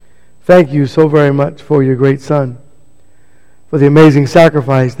thank you so very much for your great Son, for the amazing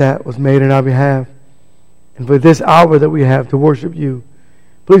sacrifice that was made in our behalf, and for this hour that we have to worship you.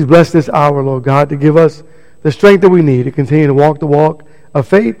 Please bless this hour, Lord God, to give us the strength that we need to continue to walk the walk of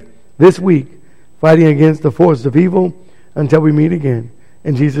faith this week, fighting against the forces of evil until we meet again.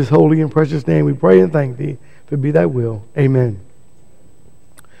 In Jesus' holy and precious name we pray and thank thee. If it be thy will. Amen.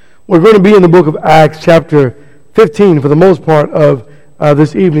 We're going to be in the book of Acts chapter 15 for the most part of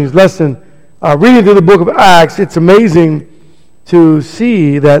this evening's lesson. Reading through the book of Acts, it's amazing to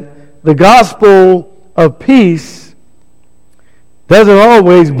see that the gospel of peace doesn't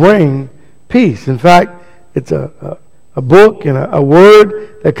always bring peace. In fact, it's a book and a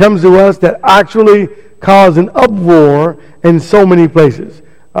word that comes to us that actually caused an uproar in so many places.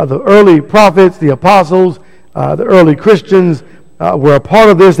 The early prophets, the apostles, the early Christians were a part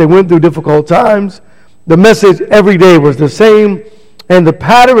of this. They went through difficult times. The message every day was the same, and the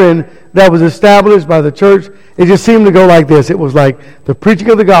pattern that was established by the church, it just seemed to go like this. It was like the preaching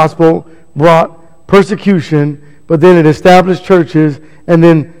of the gospel brought persecution, but then it established churches, and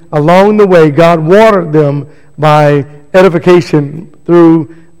then along the way, God watered them by edification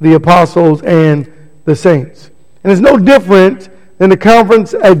through the apostles and the saints. And it's no different than the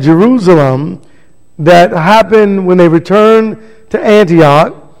conference at Jerusalem that happened when they returned to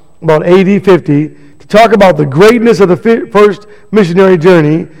Antioch about AD 50 to talk about the greatness of the first missionary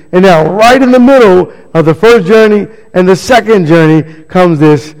journey. And now right in the middle of the first journey and the second journey comes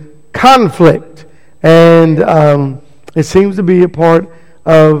this conflict. And it seems to be a part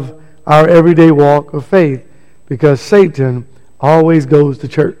of our everyday walk of faith because Satan always goes to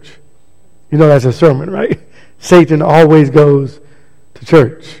church. You know that's a sermon, right? Satan always goes to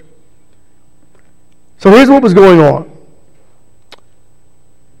church. So here's what was going on.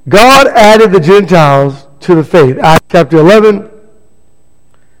 God added the Gentiles to the faith. Acts chapter 11.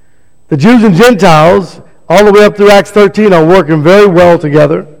 The Jews and Gentiles, all the way up through Acts 13, are working very well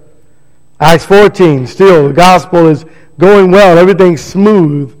together. Acts 14, still, the gospel is going well. Everything's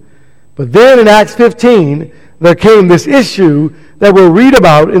smooth. But then in Acts 15, there came this issue that we'll read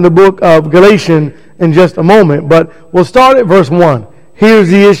about in the book of Galatians in just a moment. But we'll start at verse 1. Here's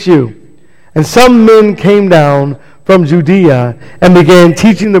the issue. And some men came down from Judea and began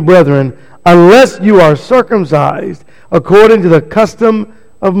teaching the brethren, unless you are circumcised according to the custom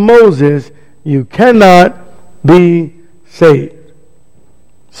of Moses, you cannot be saved.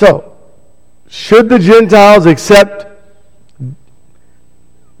 So, should the Gentiles accept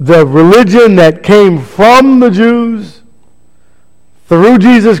the religion that came from the Jews through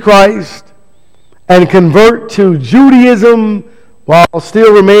Jesus Christ and convert to Judaism while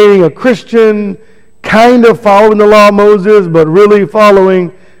still remaining a Christian, kind of following the law of Moses, but really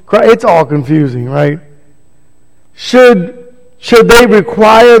following Christ? It's all confusing, right? Should they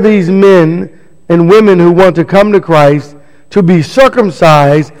require these men and women who want to come to Christ to be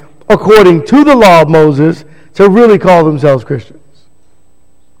circumcised according to the law of Moses to really call themselves Christians?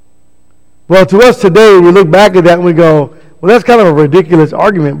 Well, to us today, we look back at that and we go, well, that's kind of a ridiculous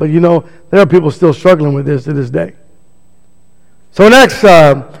argument, but there are people still struggling with this to this day. So in Acts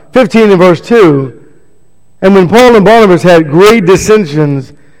 15 and verse 2, and when Paul and Barnabas had great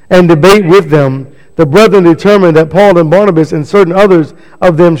dissensions and debate with them, the brethren determined that Paul and Barnabas and certain others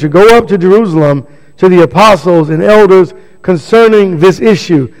of them should go up to Jerusalem to the apostles and elders concerning this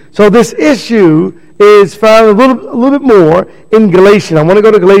issue. So this issue is found a little bit more in Galatians. I want to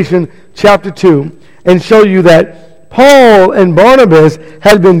go to Galatians chapter 2 and show you that Paul and Barnabas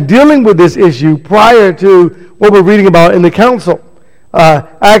had been dealing with this issue prior to what we're reading about in the council.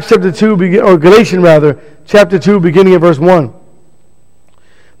 Acts chapter 2, or Galatians rather, chapter 2, beginning at verse 1.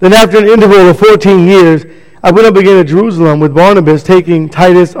 Then after an interval of 14 years, I went up again to Jerusalem with Barnabas, taking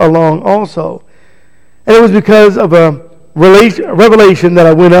Titus along also. And it was because of a revelation that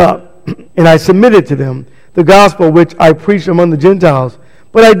I went up, and I submitted to them the gospel which I preached among the Gentiles.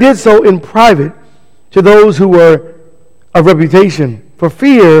 But I did so in private to those who were of reputation, for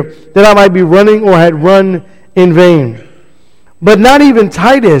fear that I might be running or had run in vain. But not even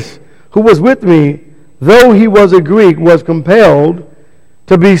Titus, who was with me, though he was a Greek, was compelled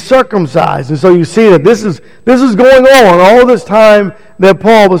to be circumcised. And so you see that this is going on all this time that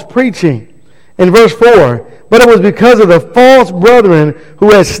Paul was preaching. In verse 4, but it was because of the false brethren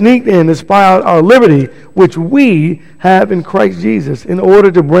who had sneaked in to spy out our liberty, which we have in Christ Jesus, in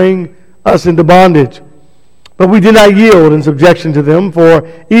order to bring us into bondage. But we did not yield in subjection to them for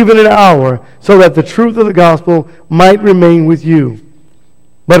even an hour, so that the truth of the gospel might remain with you.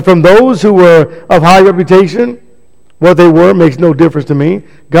 But from those who were of high reputation, what they were makes no difference to me.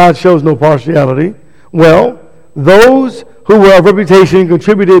 God shows no partiality. Well, those who were of reputation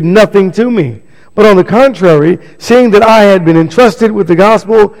contributed nothing to me. But on the contrary, seeing that I had been entrusted with the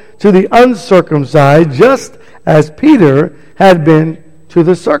gospel to the uncircumcised, just as Peter had been to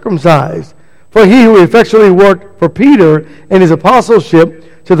the circumcised. For he who effectually worked for Peter in his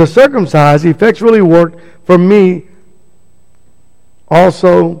apostleship to the circumcised effectually worked for me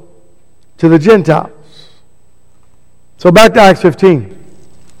also to the Gentiles. So back to Acts 15.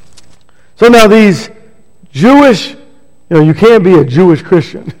 So now these Jewish, you can't be a Jewish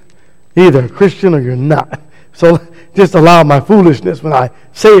Christian. Either a Christian or you're not. So just allow my foolishness when I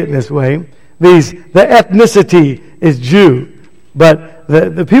say it this way. The ethnicity is Jew. But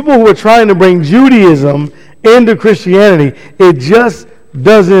the people who are trying to bring Judaism into Christianity, it just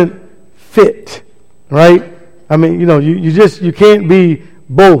doesn't fit. Right? I mean, you can't be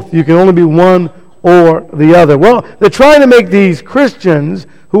both. You can only be one or the other. Well, they're trying to make these Christians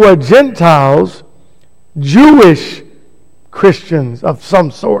who are Gentiles Jewish Christians of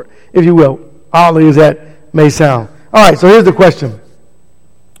some sort, if you will, oddly as that may sound. All right, so here's the question.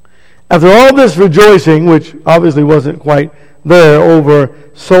 After all this rejoicing, which obviously wasn't quite there over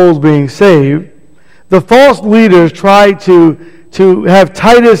souls being saved, the false leaders tried to have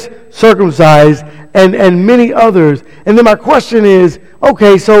Titus circumcised and many others. And then my question is,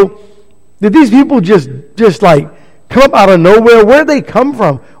 okay, so did these people just like come up out of nowhere? Where'd they come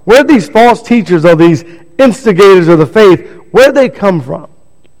from? Where'd these false teachers or these instigators of the faith, where'd they come from?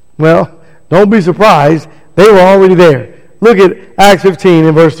 Well, don't be surprised. They were already there. Look at Acts 15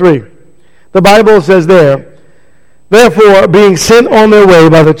 and verse 3. The Bible says there, therefore, being sent on their way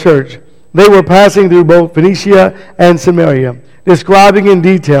by the church, they were passing through both Phoenicia and Samaria, describing in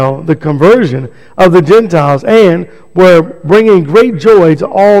detail the conversion of the Gentiles, and were bringing great joy to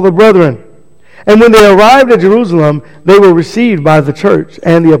all the brethren. And when they arrived at Jerusalem, they were received by the church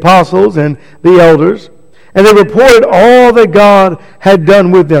and the apostles and the elders, and they reported all that God had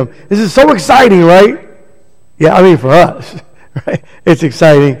done with them. This is so exciting, right? Yeah, I mean for us, right? It's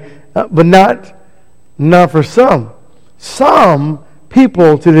exciting, but not for some. Some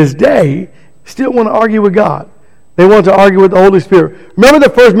people to this day still want to argue with God. They want to argue with the Holy Spirit. Remember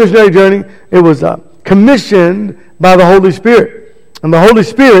the first missionary journey? It was commissioned by the Holy Spirit. And the Holy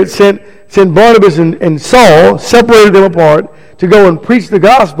Spirit sent Barnabas and Saul, separated them apart, to go and preach the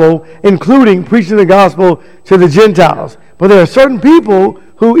gospel, including preaching the gospel to the Gentiles. But there are certain people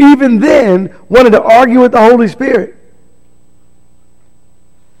who even then wanted to argue with the Holy Spirit.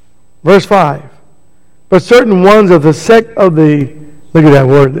 Verse 5. But certain ones of the sect of the, look at that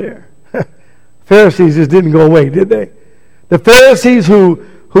word there. Pharisees just didn't go away, did they? The Pharisees who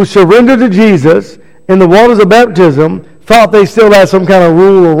surrendered to Jesus in the waters of baptism thought they still had some kind of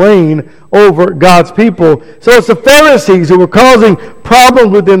rule or reign over God's people. So it's the Pharisees who were causing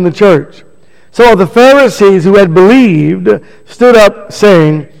problems within the church. So the Pharisees who had believed stood up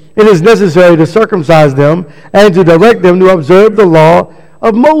saying, it is necessary to circumcise them and to direct them to observe the law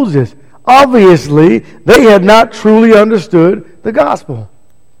of Moses. Obviously, they had not truly understood the gospel.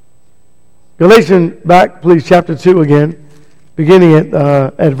 Galatians, back please, chapter 2 again, beginning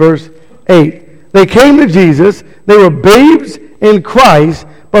at verse 8. They came to Jesus, they were babes in Christ,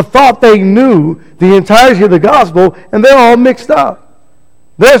 but thought they knew the entirety of the gospel, and they're all mixed up.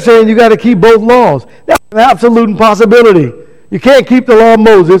 They're saying you got to keep both laws. That's an absolute impossibility. You can't keep the law of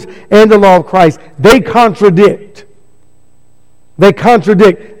Moses and the law of Christ. They contradict. They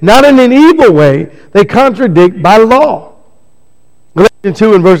contradict, not in an evil way, they contradict by law. Galatians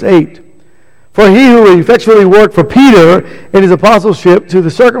 2 and verse 8. For he who effectually worked for Peter in his apostleship to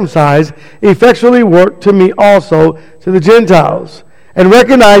the circumcised, effectually worked to me also to the Gentiles. And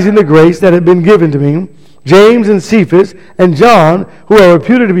recognizing the grace that had been given to me, James and Cephas and John, who are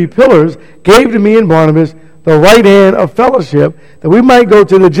reputed to be pillars, gave to me and Barnabas the right hand of fellowship, that we might go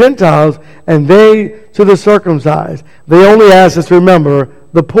to the Gentiles and they to the circumcised. They only asked us to remember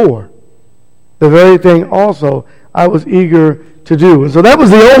the poor. The very thing also I was eager to do. And so that was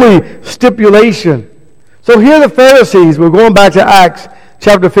the only stipulation. So here the Pharisees, we're going back to Acts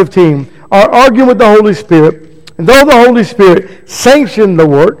chapter 15, are arguing with the Holy Spirit. And though the Holy Spirit sanctioned the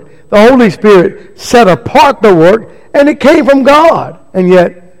work, the Holy Spirit set apart the work, and it came from God. And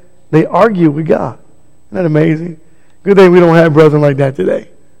yet they argue with God. Isn't that amazing? Good thing we don't have brethren like that today.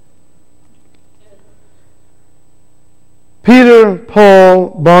 Peter, Paul,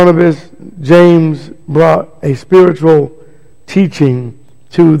 Barnabas, James brought a spiritual teaching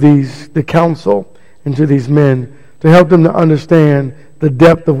to the council and to these men to help them to understand the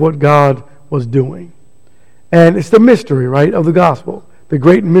depth of what God was doing. And it's the mystery, right, of the gospel. The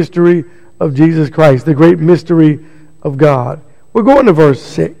great mystery of Jesus Christ. The great mystery of God. We're going to verse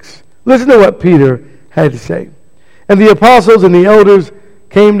 6. Listen to what Peter had to say. And the apostles and the elders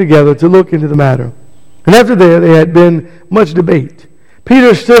came together to look into the matter. And after there had been much debate.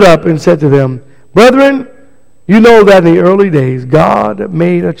 Peter stood up and said to them, Brethren, you know that in the early days God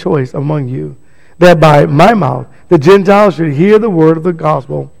made a choice among you, that by my mouth the Gentiles should hear the word of the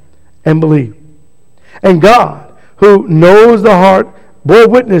gospel and believe. And God, who knows the heart, bore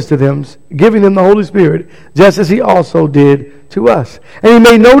witness to them, giving them the Holy Spirit, just as he also did to us. And he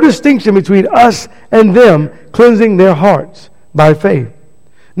made no distinction between us and them, cleansing their hearts by faith.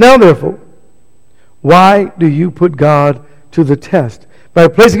 Now therefore, why do you put God to the test by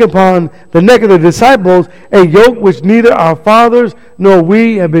placing upon the neck of the disciples a yoke which neither our fathers nor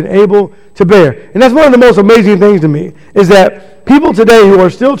we have been able to bear? And that's one of the most amazing things to me, is that people today who are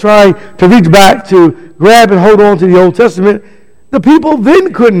still trying to reach back to grab and hold on to the Old Testament, the people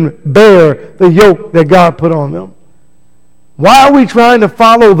then couldn't bear the yoke that God put on them. Why are we trying to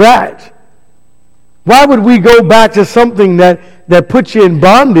follow that? Why would we go back to something that puts you in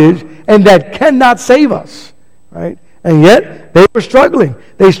bondage and that cannot save us? Right? And yet, they were struggling.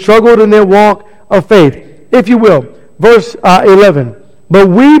 They struggled in their walk of faith. If you will, verse 11. But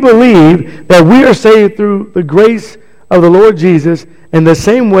we believe that we are saved through the grace of the Lord Jesus in the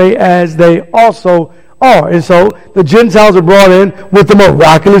same way as they also are. And so, the Gentiles are brought in with the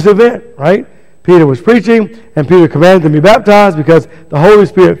miraculous event, right? Peter was preaching, and Peter commanded them to be baptized because the Holy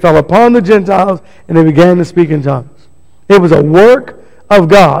Spirit fell upon the Gentiles, and they began to speak in tongues. It was a work of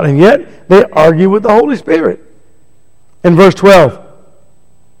God, and yet they argue with the Holy Spirit. In verse 12,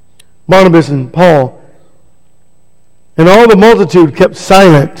 Barnabas and Paul and all the multitude kept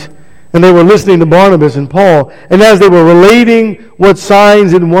silent, and they were listening to Barnabas and Paul. And as they were relating what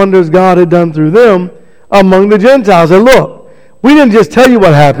signs and wonders God had done through them among the Gentiles, and look, we didn't just tell you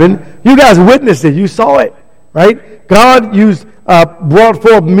what happened. You guys witnessed it. You saw it, right? God brought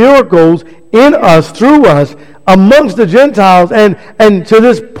forth miracles in us, through us, amongst the Gentiles, and to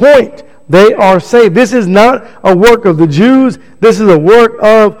this point, they are saved. This is not a work of the Jews. This is a work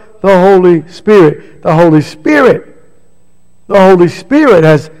of the Holy Spirit. The Holy Spirit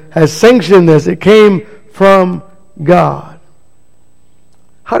has sanctioned this. It came from God.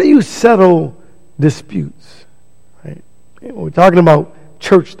 How do you settle disputes? Right? We're talking about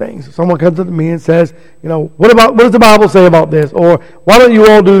church things. Someone comes up to me and says, what does the Bible say about this? Or why don't you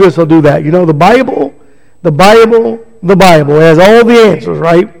all do this or do that? The Bible has all the answers,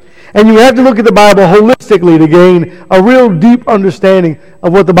 right? And you have to look at the Bible holistically to gain a real deep understanding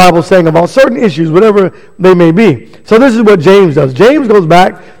of what the Bible is saying about certain issues, whatever they may be. So this is what James does. James goes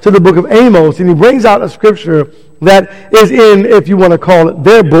back to the book of Amos, and he brings out a scripture that is in, if you want to call it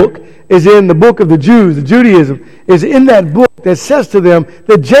their book, is in the book of the Jews, the Judaism, is in that book that says to them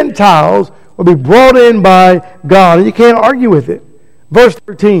the Gentiles will be brought in by God, and you can't argue with it. Verse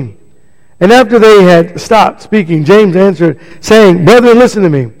 13. And after they had stopped speaking, James answered, saying, Brethren, listen to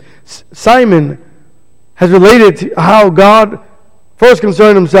me. Simon has related to how God first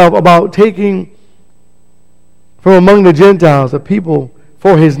concerned himself about taking from among the Gentiles a people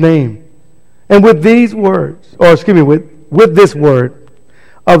for his name. And with these words, with this word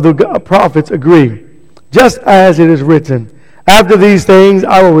of the prophets agree, just as it is written, after these things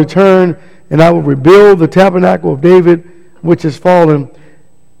I will return and I will rebuild the tabernacle of David which is fallen,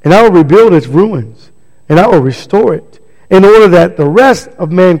 and I will rebuild its ruins, and I will restore it, in order that the rest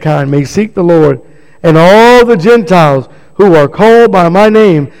of mankind may seek the Lord, and all the Gentiles who are called by my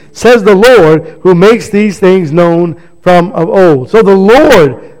name, says the Lord, who makes these things known from of old. So the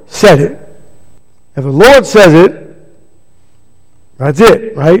Lord said it. If the Lord says it, that's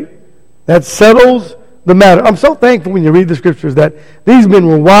it, right? That settles the matter. I'm so thankful when you read the scriptures that these men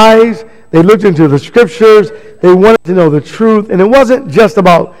were wise. They looked into the scriptures. They wanted to know the truth. And it wasn't just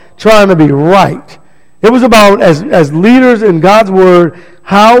about trying to be right. It was about, as leaders in God's Word,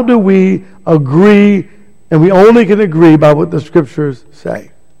 how do we agree, and we only can agree by what the Scriptures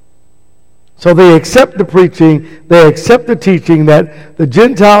say. So they accept the preaching, they accept the teaching that the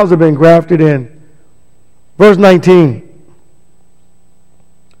Gentiles have been grafted in. Verse 19.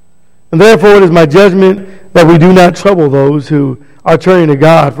 And therefore it is my judgment that we do not trouble those who are turning to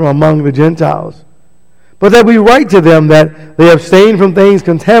God from among the Gentiles, but that we write to them that they abstain from things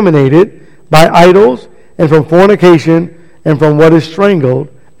contaminated by idols, and from fornication, and from what is strangled,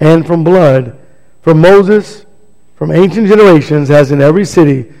 and from blood. For Moses, from ancient generations, has in every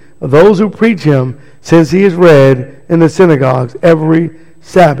city those who preach him, since he is read in the synagogues every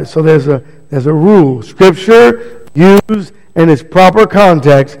Sabbath. So there's a rule. Scripture, used in its proper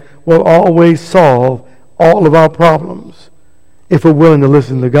context, will always solve all of our problems if we're willing to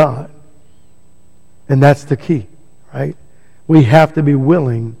listen to God. And that's the key, right? We have to be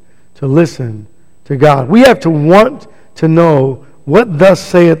willing to listen to to God. We have to want to know what thus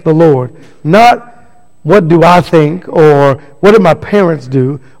saith the Lord, not what do I think, or what did my parents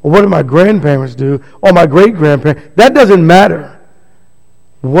do, or what did my grandparents do, or my great-grandparents. That doesn't matter.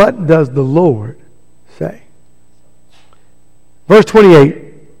 What does the Lord say? Verse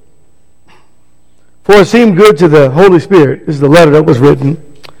 28. For it seemed good to the Holy Spirit, this is the letter that was written,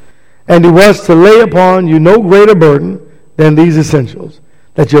 and it was to lay upon you no greater burden than these essentials,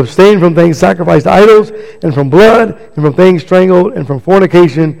 that you abstain from things sacrificed to idols, and from blood, and from things strangled, and from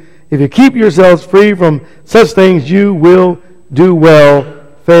fornication. If you keep yourselves free from such things, you will do well,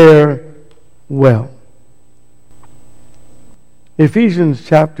 fare well. Ephesians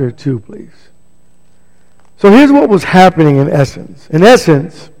chapter 2, please. So here's what was happening in essence. In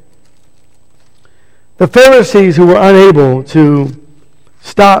essence, the Pharisees who were unable to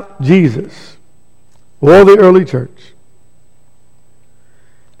stop Jesus, or the early church,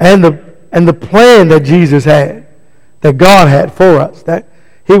 and the plan that Jesus had, that God had for us, that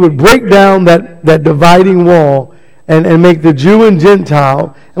He would break down that dividing wall and make the Jew and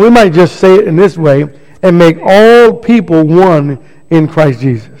Gentile, and we might just say it in this way, and make all people one in Christ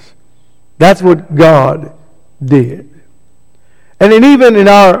Jesus. That's what God did. And then even in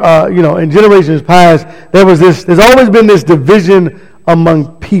our, in generations past, there's always been this division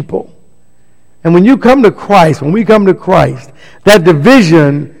among people. And when you come to Christ, when we come to Christ, that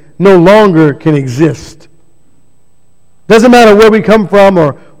division no longer can exist. Doesn't matter where we come from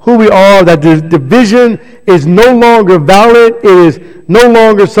or who we are, that the division is no longer valid. It is no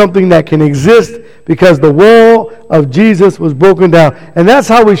longer something that can exist because the wall of Jesus was broken down. And that's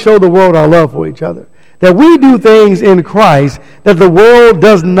how we show the world our love for each other. That we do things in Christ that the world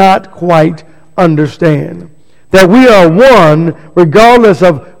does not quite understand. That we are one regardless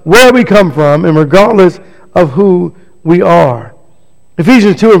of where we come from and regardless of who we are.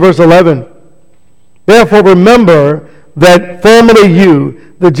 Ephesians 2 and verse 11. Therefore remember that formerly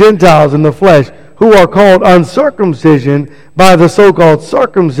you, the Gentiles in the flesh, who are called uncircumcision by the so-called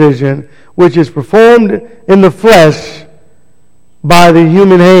circumcision, which is performed in the flesh by the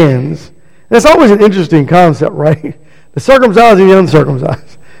human hands. And it's always an interesting concept, right? The circumcised and the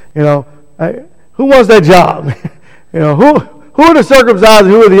uncircumcised. Who wants that job? Who are the circumcised and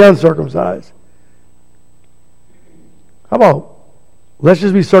who are the uncircumcised? How about, let's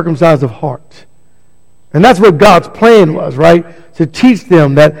just be circumcised of heart. And that's what God's plan was, right? To teach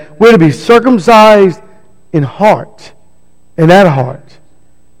them that we're to be circumcised in heart, and at heart.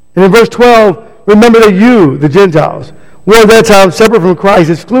 And in verse 12, remember that you, the Gentiles, were at that time separate from Christ,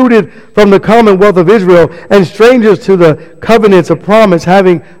 excluded from the commonwealth of Israel, and strangers to the covenants of promise,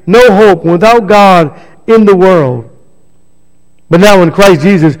 having no hope, without God in the world. But now in Christ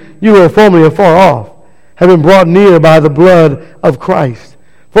Jesus, you were formerly afar off, have been brought near by the blood of Christ.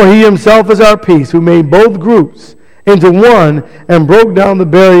 For he himself is our peace, who made both groups into one and broke down the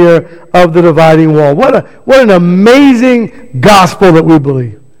barrier of the dividing wall. What an amazing gospel that we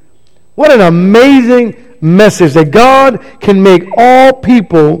believe. What an amazing message that God can make all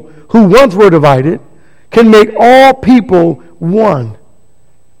people who once were divided, can make all people one.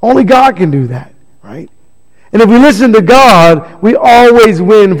 Only God can do that, right? And if we listen to God, we always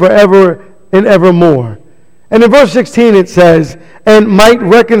win forever and evermore. And in verse 16 it says, and might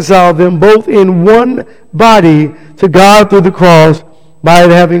reconcile them both in one body to God through the cross by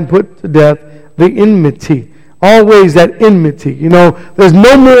having put to death the enmity. Always that enmity. There's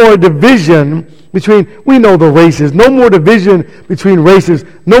no more division between, we know the races, no more division between races,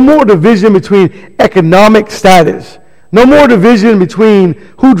 no more division between economic status, no more division between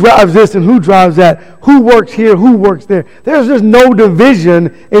who drives this and who drives that, who works here, who works there. There's just no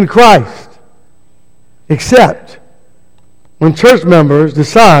division in Christ. Except when church members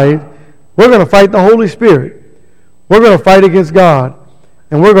decide we're going to fight the Holy Spirit, we're going to fight against God,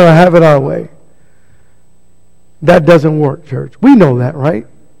 and we're going to have it our way. That doesn't work, church. We know that, right?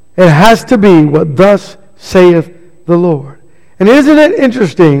 It has to be what thus saith the Lord. And isn't it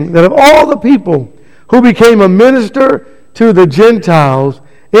interesting that of all the people who became a minister to the Gentiles,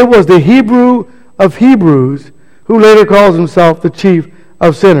 it was the Hebrew of Hebrews who later calls himself the chief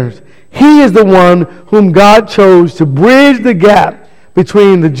of sinners. He is the one whom God chose to bridge the gap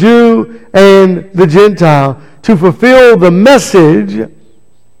between the Jew and the Gentile to fulfill the message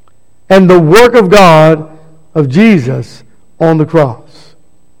and the work of God of Jesus on the cross.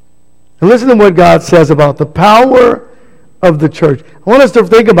 And listen to what God says about the power of the church. I want us to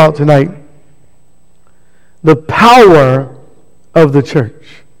think about tonight the power of the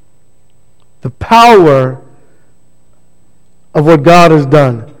church. The power of what God has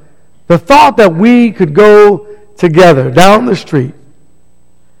done. The thought that we could go together down the street,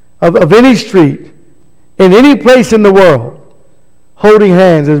 of any street, in any place in the world, holding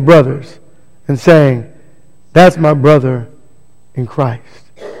hands as brothers and saying, that's my brother in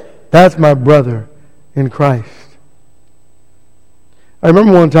Christ. That's my brother in Christ. I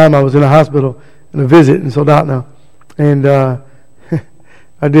remember one time I was in a hospital in a visit in Soldotna, and our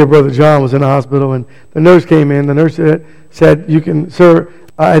dear brother John was in the hospital, and the nurse came in. The nurse said, "You can, sir,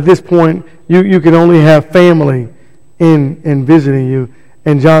 at this point, you can only have family in visiting you."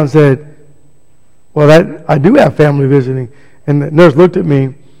 And John said, "Well, I do have family visiting." And the nurse looked at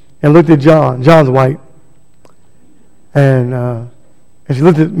me and looked at John. John's white, and she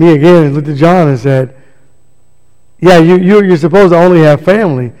looked at me again and looked at John and said, "Yeah, you're supposed to only have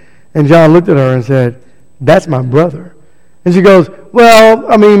family." And John looked at her and said, "That's my brother." And she goes, "Well,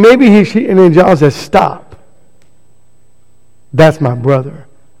 I mean, maybe she," and then John says, "Stop. That's my brother.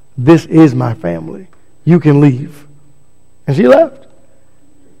 This is my family. You can leave." And she left.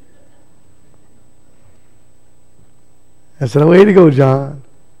 I said, "Way to go, John."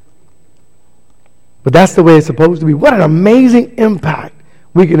 But that's the way it's supposed to be. What an amazing impact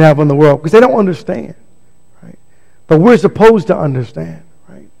we can have on the world, because they don't understand, right? But we're supposed to understand,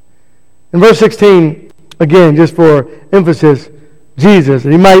 right? In verse 16, again, just for emphasis, Jesus,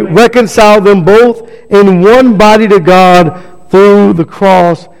 he might reconcile them both in one body to God through the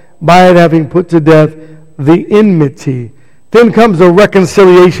cross by it having put to death the enmity. Then comes the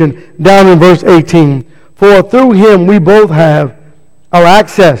reconciliation down in verse 18. For through him we both have our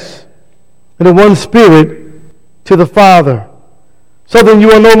access in the one Spirit to the Father. So then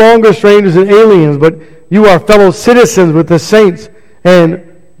you are no longer strangers and aliens, but you are fellow citizens with the saints, and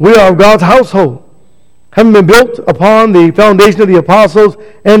we are of God's household, having been built upon the foundation of the apostles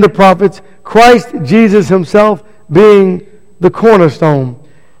and the prophets, Christ Jesus himself being the cornerstone,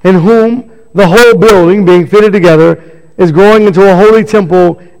 in whom the whole building, being fitted together, is growing into a holy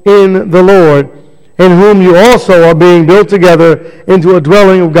temple in the Lord, in whom you also are being built together into a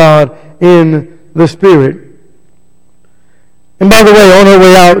dwelling of God in the Spirit. And by the way, on her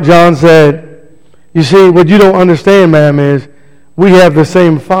way out, John said, you see, what you don't understand, ma'am, is we have the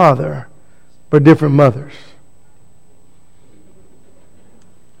same father, but different mothers.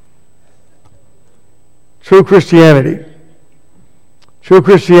 True Christianity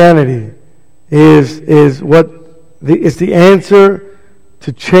is what it's the answer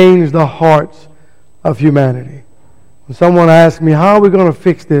to change the hearts of humanity. When someone asks me, how are we going to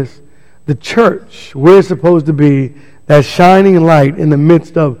fix this? The church, we're supposed to be that shining light in the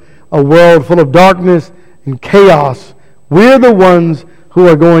midst of a world full of darkness and chaos. We're the ones who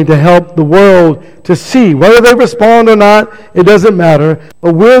are going to help the world to see. Whether they respond or not, it doesn't matter.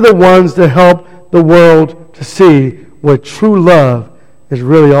 But we're the ones to help the world to see what true love is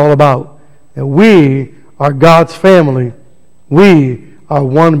really all about. And we are God's family. We are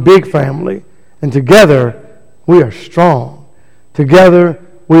one big family. And together, we are strong. Together,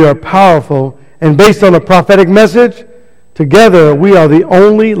 we are powerful. And based on the prophetic message, together, we are the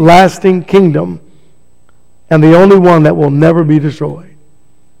only lasting kingdom and the only one that will never be destroyed.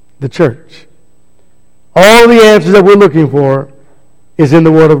 The church. All the answers that we're looking for is in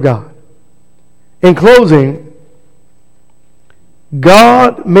the Word of God. In closing,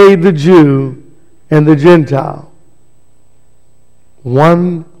 God made the Jew and the Gentile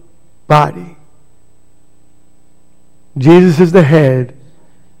one body. Jesus is the head,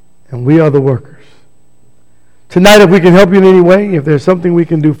 and we are the workers. Tonight, if we can help you in any way, if there's something we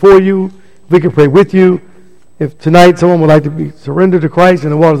can do for you, if we can pray with you, if tonight someone would like to be surrendered to Christ in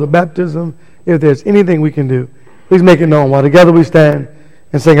the waters of baptism, if there's anything we can do, please make it known while together we stand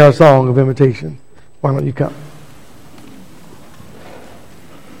and sing our song of invitation. Why don't you come?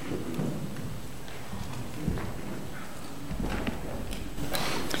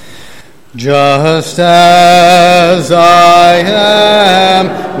 Just as I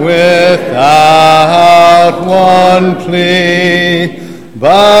am, without one plea,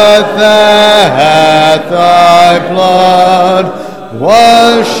 but that thy blood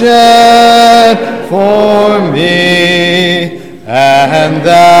was shed for me, and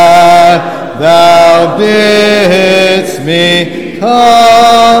that thou bidst me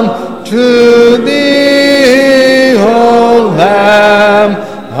come to thee.